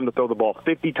asked Tom to throw the ball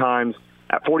 50 times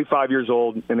at 45 years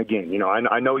old in a game.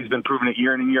 I know he's been proving it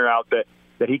year in and year out that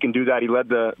he can do that. He led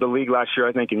the league last year,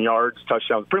 I think, in yards,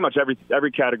 touchdowns, pretty much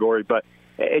every category. But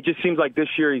it just seems like this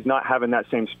year he's not having that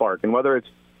same spark. And whether it's,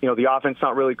 the offense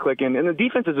not really clicking, and the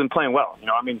defense has been playing well.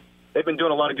 They've been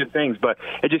doing a lot of good things, but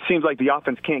it just seems like the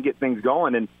offense can't get things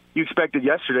going. And you expected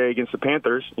yesterday against the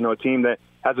Panthers, a team that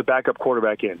has a backup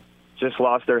quarterback in, just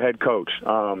lost their head coach,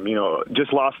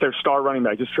 just lost their star running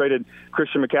back, just traded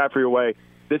Christian McCaffrey away.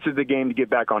 This is the game to get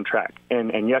back on track.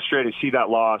 And yesterday to see that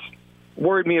loss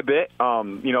worried me a bit.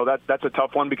 That's a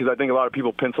tough one because I think a lot of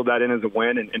people penciled that in as a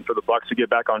win and for the Bucs to get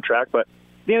back on track. But at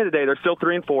the end of the day, they're still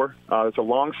 3-4. It's a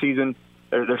long season.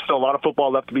 There's still a lot of football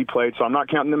left to be played, so I'm not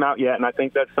counting them out yet. And I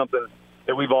think that's something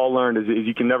that we've all learned is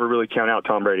you can never really count out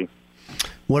Tom Brady.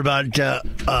 What about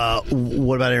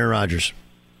Aaron Rodgers?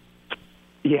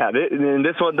 Yeah, and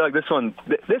this one, Doug, this one's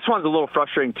a little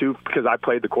frustrating too because I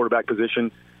played the quarterback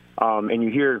position, and you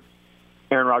hear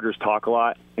Aaron Rodgers talk a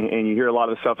lot, and you hear a lot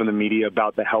of the stuff in the media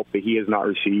about the help that he has not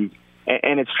received.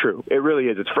 And it's true. It really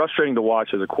is. It's frustrating to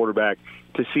watch as a quarterback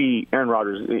to see Aaron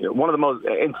Rodgers, one of the most,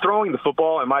 in throwing the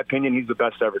football, in my opinion, he's the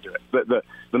best to ever do it.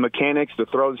 The mechanics, the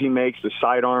throws he makes, the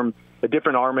sidearm, the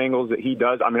different arm angles that he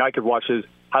does. I mean, I could watch his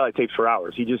highlight tapes for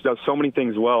hours. He just does so many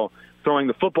things well throwing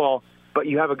the football, but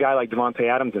you have a guy like Devontae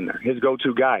Adams in there, his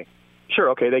go-to guy.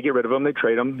 Sure, okay, they get rid of him, they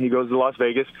trade him, he goes to Las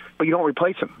Vegas, but you don't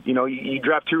replace him. You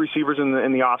draft 2 receivers in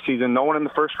the offseason, no one in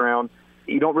the first round.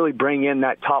 You don't really bring in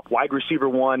that top wide receiver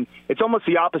one. It's almost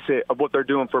the opposite of what they're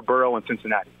doing for Burrow in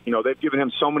Cincinnati. They've given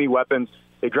him so many weapons.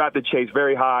 They drafted Chase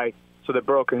very high so that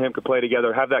Burrow and him could play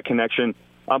together, have that connection.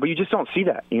 But you just don't see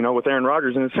that, with Aaron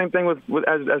Rodgers. And the same thing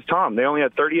as Tom. They only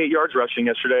had 38 yards rushing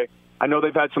yesterday. I know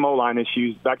they've had some O-line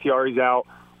issues. Bakhtiari's out.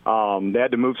 They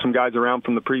had to move some guys around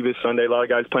from the previous Sunday. A lot of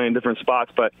guys playing in different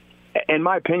spots. But in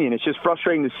my opinion, it's just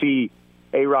frustrating to see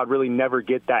A-Rod really never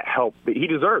get that help that he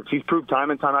deserves. He's proved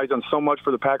time and time out. He's done so much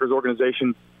for the Packers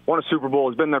organization, won a Super Bowl,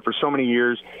 has been there for so many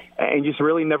years, and just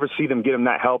really never see them get him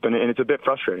that help, and it's a bit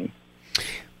frustrating.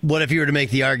 What if you were to make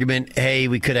the argument, hey,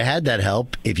 we could have had that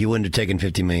help if you wouldn't have taken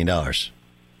 $50 million?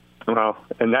 Well,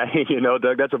 and that,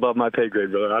 Doug, that's above my pay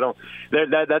grade, brother.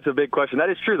 That's a big question. That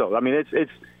is true, though. I mean,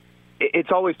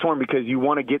 it's always torn because you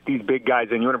want to get these big guys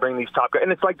in. You want to bring these top guys.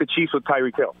 And it's like the Chiefs with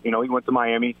Tyreek Hill. He went to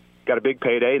Miami, got a big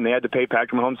payday, and they had to pay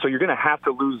Patrick Mahomes. So you're going to have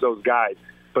to lose those guys.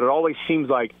 But it always seems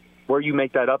like where you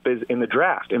make that up is in the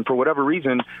draft. And for whatever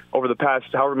reason, over the past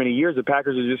however many years, the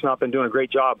Packers have just not been doing a great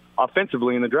job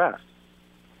offensively in the draft.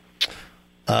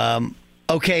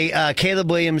 Okay, Caleb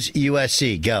Williams,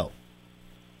 USC, go.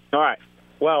 All right.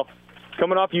 Well,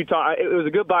 coming off Utah, it was a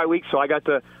good bye week, so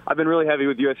I've been really heavy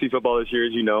with USC football this year,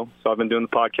 as you know. So I've been doing the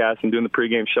podcast and doing the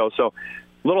pregame show. So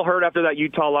a little hurt after that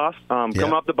Utah loss.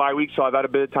 Coming off the bye week, so I've had a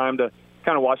bit of time to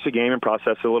kind of watch the game and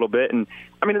process it a little bit. And,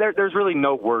 I mean, there's really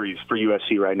no worries for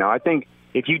USC right now. I think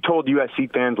if you told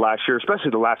USC fans last year,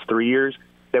 especially the last 3 years,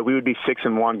 that we would be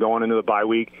 6-1 going into the bye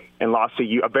week and lost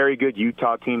to a very good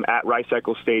Utah team at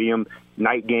Rice-Eccles Stadium,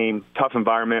 night game, tough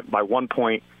environment by 1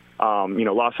 point,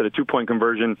 lost at a 2-point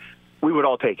conversion, we would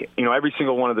all take it. Every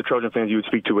single one of the Trojan fans you would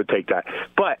speak to would take that.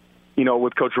 But,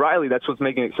 with Coach Riley, that's what's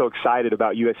making it so excited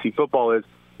about USC football is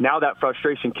now that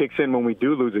frustration kicks in when we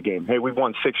do lose a game. Hey, we've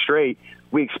won 6 straight.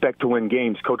 We expect to win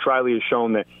games. Coach Riley has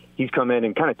shown that he's come in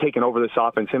and kind of taken over this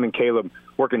offense, him and Caleb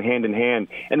working hand in hand.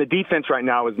 And the defense right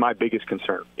now is my biggest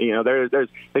concern.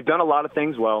 They've done a lot of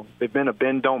things well. They've been a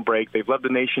bend, don't break. They've led the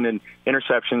nation in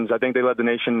interceptions. I think they led the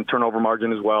nation in turnover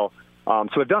margin as well. So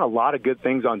they've done a lot of good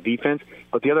things on defense.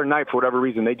 But the other night, for whatever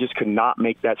reason, they just could not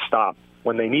make that stop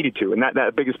when they needed to. And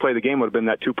that biggest play of the game would have been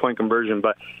that 2-point conversion.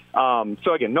 But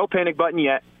so, again, no panic button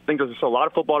yet. I think there's still a lot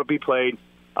of football to be played.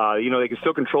 They can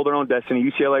still control their own destiny.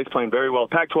 UCLA is playing very well.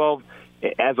 Pac-12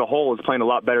 as a whole is playing a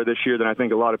lot better this year than I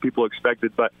think a lot of people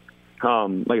expected. But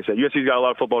like I said, USC's got a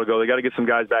lot of football to go. They got to get some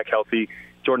guys back healthy.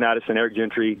 Jordan Addison, Eric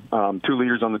Gentry, 2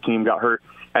 leaders on the team got hurt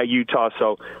at Utah.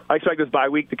 So I expect this bye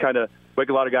week to kind of wake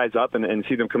a lot of guys up and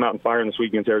see them come out and fire in this week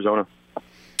against Arizona.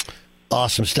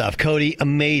 Awesome stuff. Cody,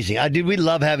 amazing. We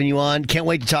love having you on. Can't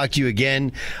wait to talk to you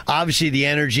again. Obviously, the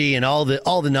energy and all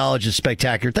the knowledge is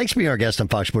spectacular. Thanks for being our guest on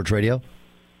Fox Sports Radio.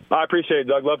 I appreciate it,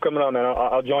 Doug. Love coming on, man.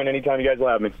 I'll join anytime you guys will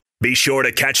have me. Be sure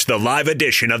to catch the live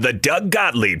edition of the Doug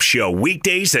Gottlieb Show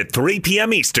weekdays at 3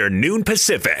 p.m. Eastern, noon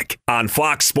Pacific on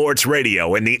Fox Sports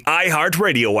Radio and the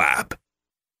iHeartRadio app.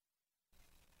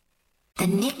 The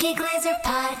Nikki Glaser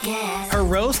Podcast. Her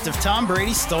roast of Tom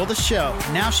Brady stole the show.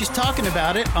 Now she's talking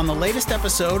about it on the latest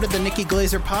episode of the Nikki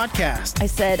Glaser Podcast. I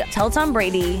said, tell Tom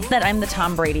Brady that I'm the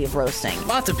Tom Brady of roasting.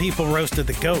 Lots of people roasted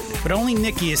the GOAT, but only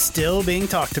Nikki is still being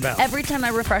talked about. Every time I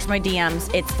refresh my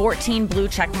DMs, it's 14 blue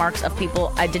check marks of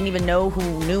people I didn't even know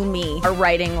who knew me are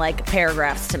writing like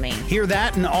paragraphs to me. Hear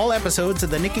that in all episodes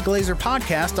of the Nikki Glaser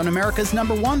Podcast on America's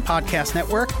 #1 podcast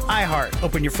network, iHeart.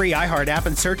 Open your free iHeart app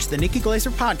and search the Nikki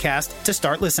Glaser Podcast to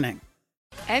start listening.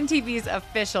 MTV's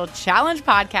official Challenge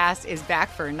podcast is back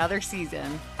for another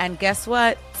season. And guess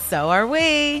what? So are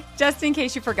we. Just in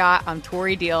case you forgot, I'm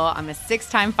Tori Deal. I'm a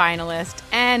 6-time finalist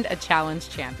and a Challenge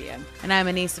champion. And I'm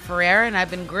Anissa Ferreira, and I've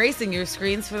been gracing your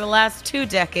screens for the last 2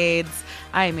 decades.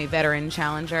 I am a veteran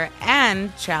challenger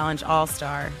and Challenge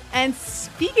All-Star. And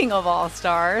speaking of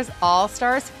All-Stars,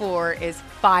 All-Stars 4 is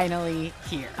finally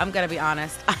here. I'm going to be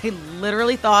honest. I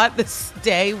literally thought this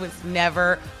day was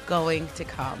never going to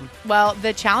come. Well,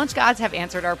 the Challenge gods have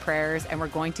answered our prayers, and we're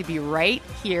going to be right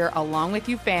here along with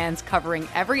you fans covering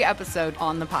every episode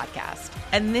on the podcast.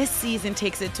 And this season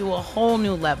takes it to a whole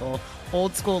new level.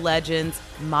 Old school legends,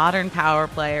 modern power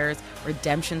players,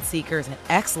 redemption seekers, and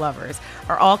ex-lovers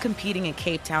are all competing in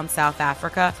Cape Town, South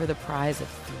Africa for the prize of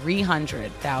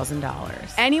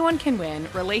 $300,000. Anyone can win,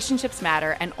 relationships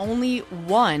matter, and only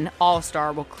one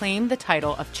All-Star will claim the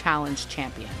title of Challenge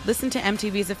Champion. Listen to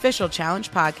MTV's official Challenge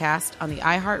podcast on the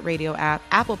iHeartRadio app,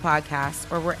 Apple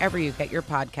Podcasts, or wherever you get your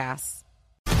podcasts.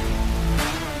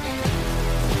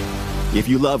 If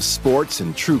you love sports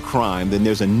and true crime, then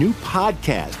there's a new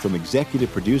podcast from executive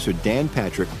producer Dan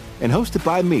Patrick and hosted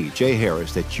by me, Jay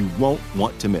Harris, that you won't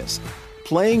want to miss.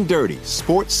 Playing Dirty: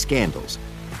 Sports Scandals.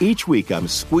 Each week, I'm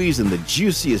squeezing the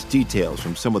juiciest details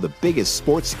from some of the biggest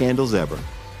sports scandals ever.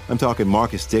 I'm talking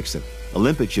Marcus Dixon,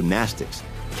 Olympic gymnastics,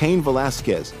 Cain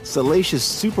Velasquez, salacious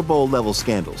Super Bowl-level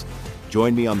scandals.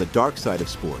 Join me on the dark side of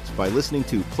sports by listening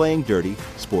to Playing Dirty: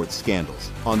 Sports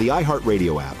Scandals on the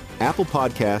iHeartRadio app, Apple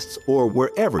Podcasts, or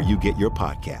wherever you get your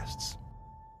podcasts.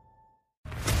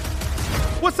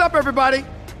 What's up, everybody?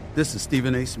 This is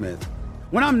Stephen A. Smith.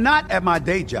 When I'm not at my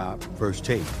day job, First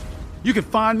Take, you can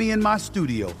find me in my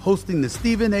studio hosting the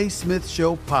Stephen A. Smith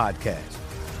Show podcast.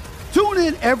 Tune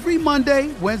in every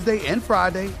Monday, Wednesday, and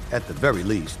Friday, at the very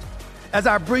least, as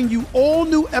I bring you all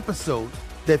new episodes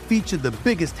that feature the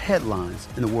biggest headlines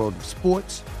in the world of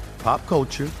sports, pop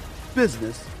culture,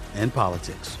 business, and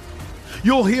politics.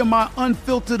 You'll hear my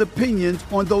unfiltered opinions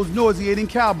on those nauseating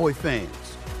Cowboy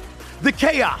fans, the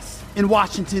chaos in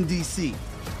Washington, D.C.,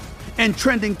 and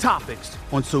trending topics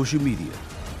on social media,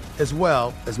 as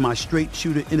well as my straight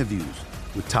shooter interviews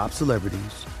with top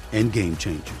celebrities and game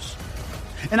changers.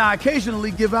 And I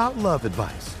occasionally give out love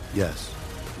advice. Yes,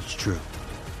 it's true.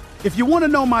 If you want to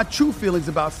know my true feelings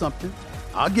about something,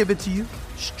 I'll give it to you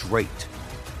straight.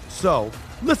 So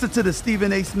listen to the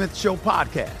Stephen A. Smith Show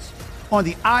podcast on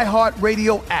the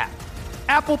iHeartRadio app,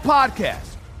 Apple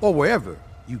Podcasts, or wherever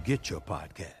you get your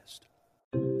podcast.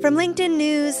 From LinkedIn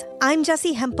News, I'm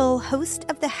Jessie Hempel, host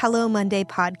of the Hello Monday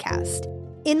podcast.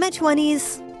 In my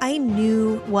 20s, I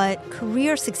knew what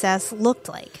career success looked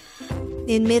like.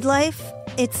 In midlife,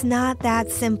 it's not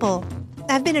that simple.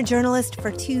 I've been a journalist for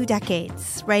 2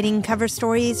 decades, writing cover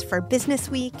stories for Business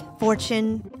Week,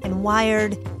 Fortune, and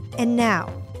Wired. And now,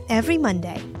 every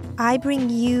Monday, I bring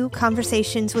you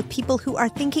conversations with people who are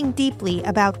thinking deeply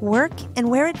about work and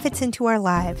where it fits into our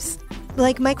lives.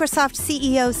 Like Microsoft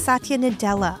CEO Satya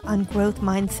Nadella on growth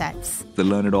mindsets. The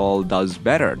learn-it-all does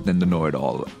better than the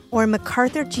know-it-all. Or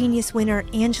MacArthur Genius winner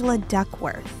Angela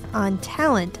Duckworth on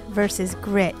talent versus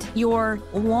grit. Your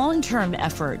long-term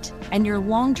effort and your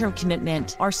long-term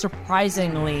commitment are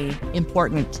surprisingly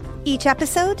important. Each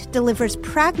episode delivers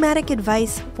pragmatic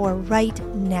advice for right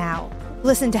now.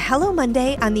 Listen to Hello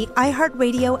Monday on the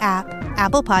iHeartRadio app,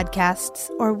 Apple Podcasts,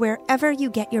 or wherever you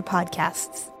get your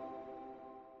podcasts.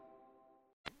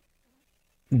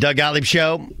 Doug Gottlieb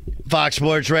Show, Fox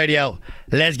Sports Radio.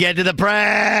 Let's get to the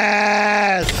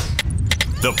press.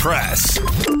 The press.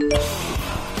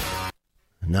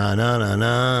 Na na na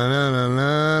na na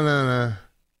na na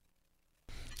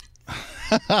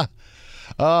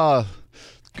na.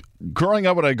 Growing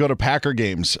up, when I go to Packer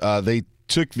games, they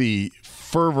took the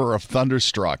fervor of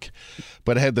Thunderstruck,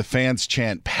 but had the fans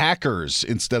chant Packers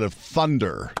instead of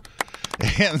Thunder.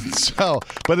 And so,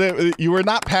 but you were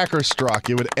not Packers struck.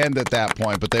 It would end at that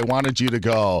point, but they wanted you to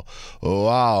go,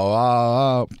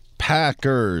 wow,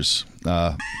 Packers.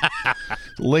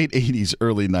 Late 80s,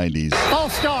 early 90s.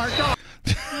 False start.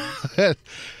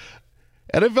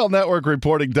 NFL Network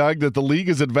reporting, Doug, that the league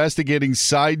is investigating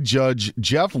side judge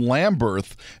Jeff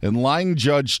Lamberth and line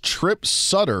judge Tripp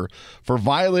Sutter for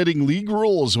violating league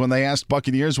rules when they asked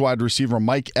Buccaneers wide receiver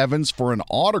Mike Evans for an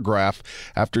autograph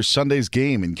after Sunday's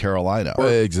game in Carolina.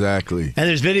 Exactly. And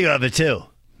there's video of it, too.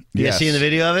 You guys seeing the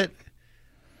video of it?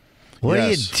 What are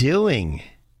you doing?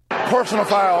 Personal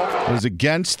foul. It was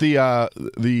against the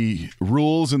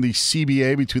rules in the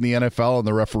CBA between the NFL and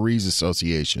the Referees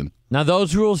Association. Now,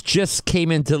 those rules just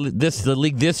came into the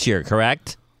league this year,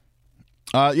 correct?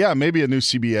 Yeah, maybe a new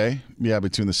CBA. Yeah,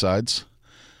 between the sides.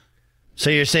 So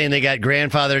you're saying they got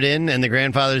grandfathered in, and the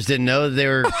grandfathers didn't know that they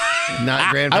were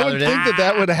not grandfathered in? I would think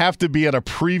that would have to be at a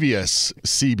previous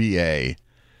CBA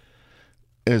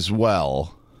as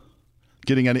well.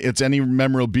 Getting any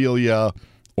memorabilia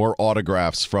or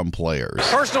autographs from players.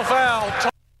 Personal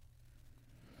foul.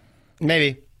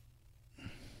 Maybe.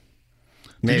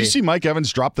 Did you see Mike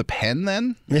Evans drop the pen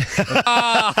then? It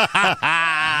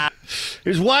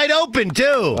was wide open, too.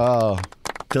 Oh.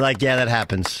 They're like, yeah, that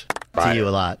happens to you a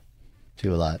lot.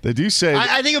 They do say...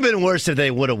 I think it would have been worse if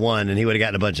they would have won and he would have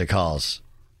gotten a bunch of calls.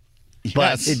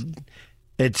 But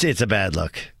it's a bad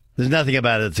look. There's nothing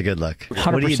about it that's a good look.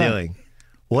 100%. What are you doing?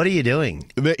 What are you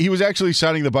doing? He was actually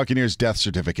signing the Buccaneers' death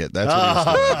certificate. That's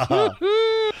what he was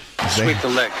doing. Sweep the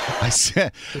lick. I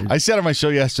said on my show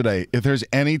yesterday, if there's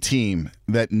any team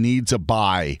that needs a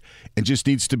bye and just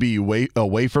needs to be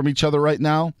away from each other right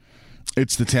now,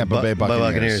 it's the Tampa Bay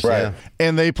Buccaneers. Right. Yeah.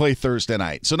 And they play Thursday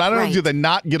night. So not only do they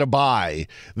not get a bye,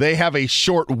 they have a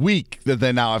short week that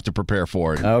they now have to prepare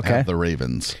for. And have the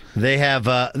Ravens. They have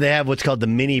what's called the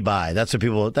mini bye. That's what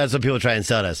people try and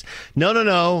sell us.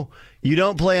 No. You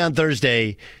don't play on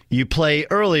Thursday. You play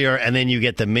earlier, and then you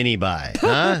get the mini bye.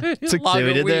 Huh? See what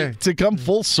we did there? To come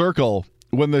full circle,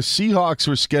 when the Seahawks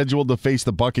were scheduled to face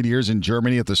the Buccaneers in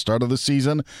Germany at the start of the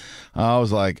season, I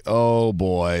was like, oh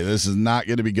boy, this is not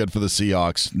going to be good for the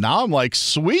Seahawks. Now I'm like,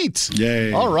 sweet.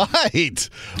 Yay. All right.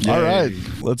 Yay. All right.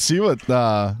 Let's see what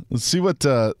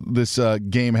this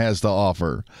game has to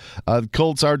offer.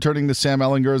 Colts are turning to Sam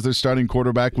Ehlinger as their starting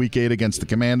quarterback week 8 against the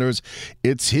Commanders.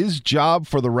 It's his job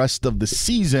for the rest of the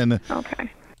season.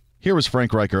 Okay. Here was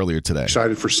Frank Reich earlier today.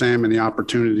 Excited for Sam and the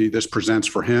opportunity this presents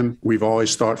for him. We've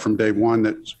always thought from day one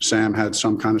that Sam had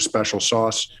some kind of special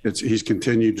sauce. He's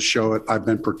continued to show it. I've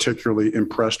been particularly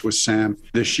impressed with Sam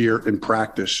this year in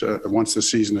practice. Once the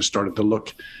season has started to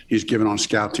look, he's given on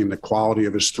scout team the quality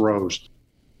of his throws.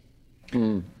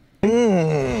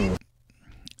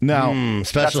 Now,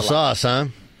 special sauce, huh?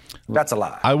 That's a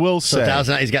lie. I will say,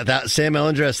 he's got that. Sam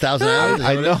Ehlinger has 1,000 hours.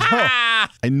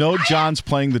 I know John's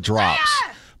playing the drops.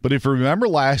 But if you remember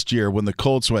last year when the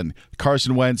Colts, when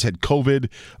Carson Wentz had COVID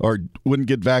or wouldn't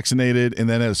get vaccinated and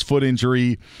then had his foot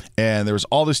injury, and there was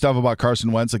all this stuff about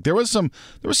Carson Wentz, like there was some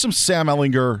Sam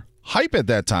Ehlinger hype at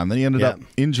that time. Then he ended up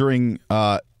injuring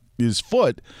his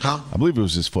foot. I believe it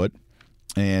was his foot.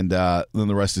 And then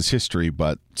the rest is history.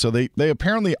 But so they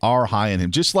apparently are high on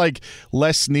him. Just like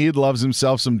Les Snead loves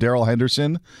himself some Darrell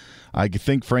Henderson, I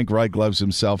think Frank Reich loves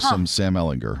himself some Sam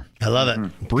Ehlinger. I love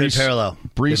it. Good parallel.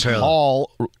 Breece Hall,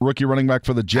 rookie running back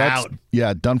for the Jets. Out.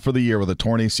 Yeah, done for the year with a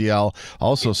torn ACL.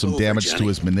 Also some damage to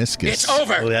his meniscus. It's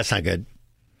over. Oh, that's not good.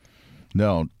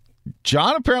 No.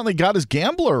 John apparently got his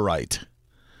gambler right.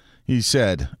 He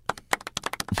said,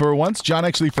 for once, John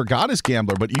actually forgot his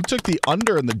gambler, but you took the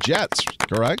under in the Jets,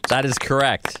 correct? That is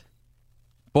correct.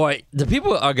 Boy, the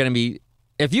people are going to be...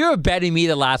 If you were betting me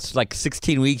the last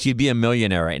 16 weeks, you'd be a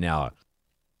millionaire right now.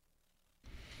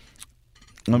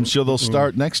 I'm sure they'll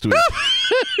start next week.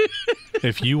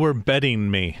 If you were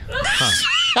betting me.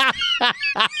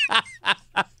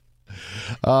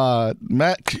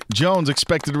 Mac Jones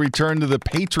expected to return to the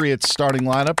Patriots starting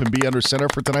lineup and be under center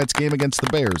for tonight's game against the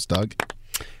Bears, Doug.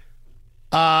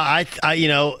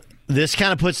 This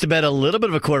kind of puts to bed a little bit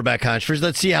of a quarterback controversy.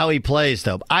 Let's see how he plays,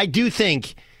 though. I do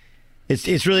think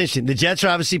it's really interesting. The Jets are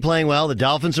obviously playing well. The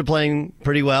Dolphins are playing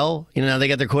pretty well. Now they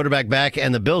got their quarterback back,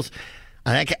 and the Bills.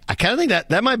 I kind of think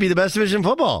that might be the best division in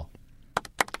football.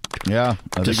 Yeah.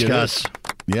 Discuss.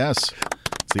 Yes.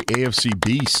 It's the AFC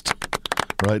beast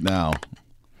right now.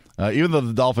 Even though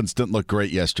the Dolphins didn't look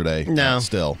great yesterday. No.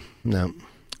 Still. No.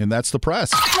 And that's the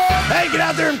press. Hey, get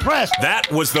out there and press. That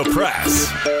was the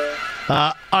press.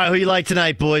 All right, who you like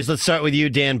tonight, boys? Let's start with you,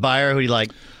 Dan Byer. Who do you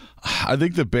like? I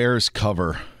think the Bears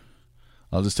cover.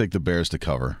 I'll just take the Bears to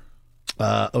cover.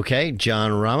 Okay,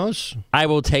 John Ramos. I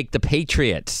will take the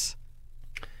Patriots.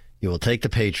 You will take the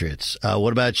Patriots.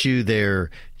 What about you there,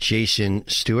 Jason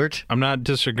Stewart? I'm not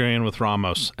disagreeing with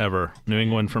Ramos ever. New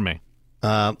England for me.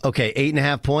 Okay,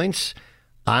 8.5 points.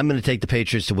 I'm going to take the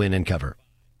Patriots to win and cover.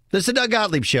 This is the Doug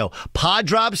Gottlieb Show. Pod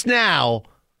drops now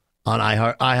on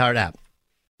iHeart app.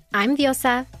 I'm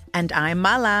Diosa. And I'm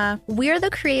Mala. We're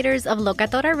the creators of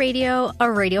Locatora Radio, a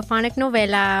radiophonic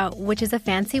novela, which is a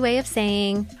fancy way of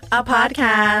saying a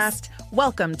podcast.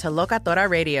 Welcome to Locatora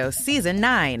Radio Season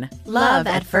 9. Love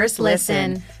at First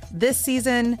Listen. This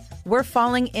season, we're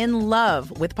falling in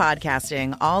love with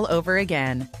podcasting all over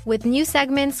again. With new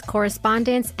segments,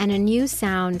 correspondence, and a new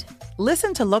sound.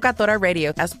 Listen to Locatora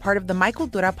Radio as part of the Michael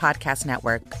Dura Podcast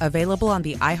Network. Available on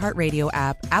the iHeartRadio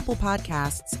app, Apple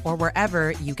Podcasts, or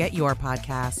wherever you get your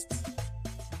podcasts.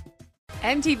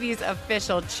 MTV's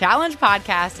official Challenge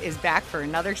podcast is back for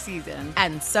another season.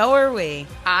 And so are we.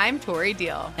 I'm Tori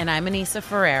Deal. And I'm Anissa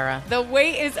Ferreira. The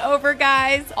wait is over,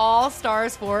 guys. All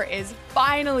Stars 4 is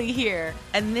finally here.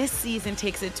 And this season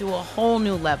takes it to a whole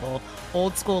new level.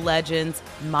 Old school legends,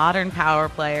 modern power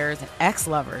players, and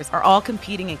ex-lovers are all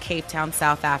competing in Cape Town,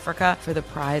 South Africa for the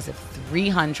prize of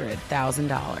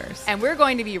 $300,000. And we're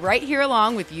going to be right here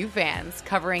along with you fans,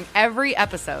 covering every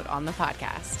episode on the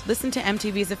podcast. Listen to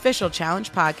MTV's official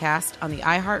Challenge podcast on the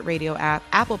iHeartRadio app,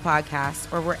 Apple Podcasts,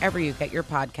 or wherever you get your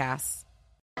podcasts.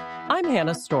 I'm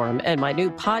Hannah Storm, and my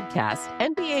new podcast,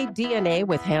 NBA DNA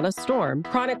with Hannah Storm,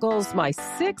 chronicles my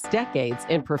 6 decades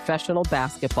in professional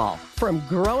basketball. From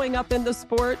growing up in the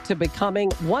sport to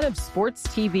becoming one of sports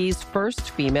TV's first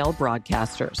female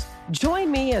broadcasters.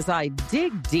 Join me as I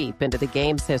dig deep into the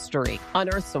game's history,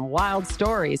 unearth some wild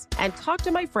stories, and talk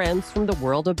to my friends from the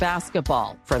world of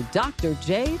basketball, from Dr.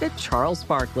 J to Charles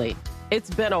Barkley. It's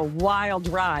been a wild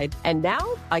ride, and now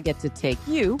I get to take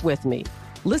you with me.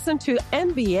 Listen to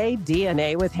NBA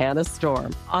DNA with Hannah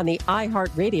Storm on the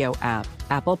iHeartRadio app,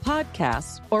 Apple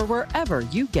Podcasts, or wherever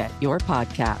you get your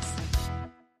podcasts.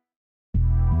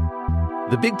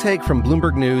 The Big Take from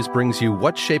Bloomberg News brings you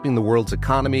what's shaping the world's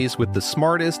economies with the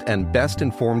smartest and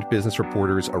best-informed business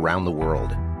reporters around the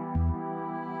world.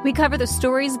 We cover the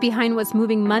stories behind what's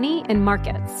moving money and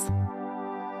markets,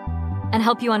 and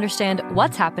help you understand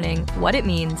what's happening, what it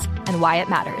means, and why it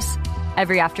matters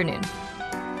every afternoon.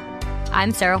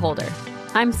 I'm Sarah Holder.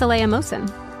 I'm Saleha Mohsen.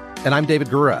 And I'm David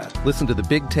Gura. Listen to The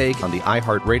Big Take on the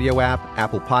iHeartRadio app,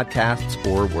 Apple Podcasts,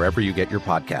 or wherever you get your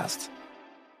podcasts.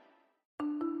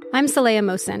 I'm Saleha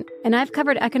Mohsen, and I've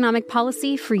covered economic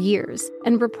policy for years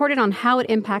and reported on how it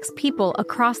impacts people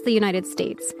across the United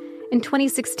States. In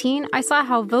 2016, I saw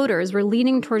how voters were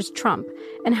leaning towards Trump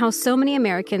and how so many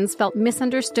Americans felt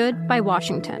misunderstood by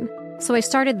Washington. So I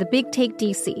started The Big Take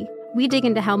DC. We dig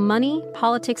into how money,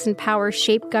 politics, and power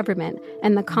shape government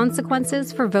and the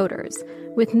consequences for voters.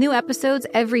 With new episodes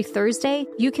every Thursday,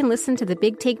 you can listen to The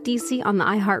Big Take DC on the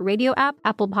iHeartRadio app,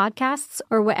 Apple Podcasts,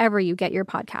 or wherever you get your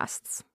podcasts.